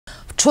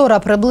Вчора,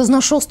 приблизно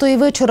 6-ї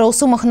вечора, у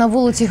Сумах на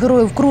вулиці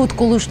Героїв Крут,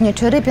 колишня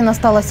Черепіна,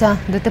 сталася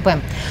ДТП.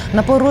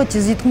 На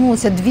повороті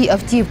зіткнулися дві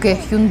автівки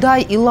 –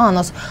 Hyundai і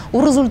Lanos.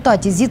 У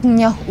результаті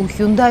зіткнення у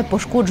Hyundai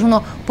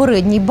пошкоджено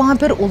передній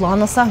бампер, у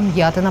Lanos –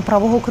 вм'ятина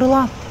правого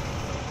крила.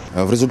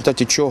 В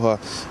результаті чого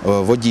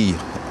водій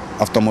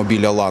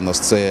автомобіля Lanos,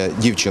 це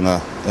дівчина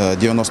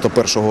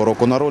 91-го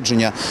року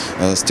народження,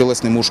 з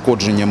тілесними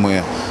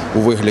ушкодженнями у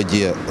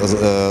вигляді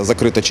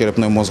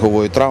закрито-черепної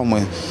мозгової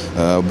травми,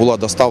 була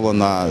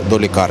доставлена до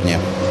лікарні.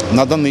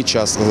 На даний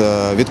час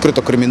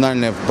відкрито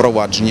кримінальне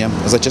провадження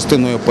за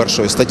частиною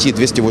 1 статті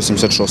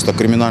 286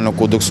 Кримінального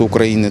кодексу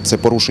України, це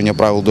порушення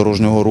правил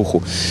дорожнього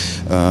руху,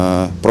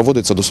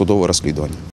 проводиться досудове розслідування.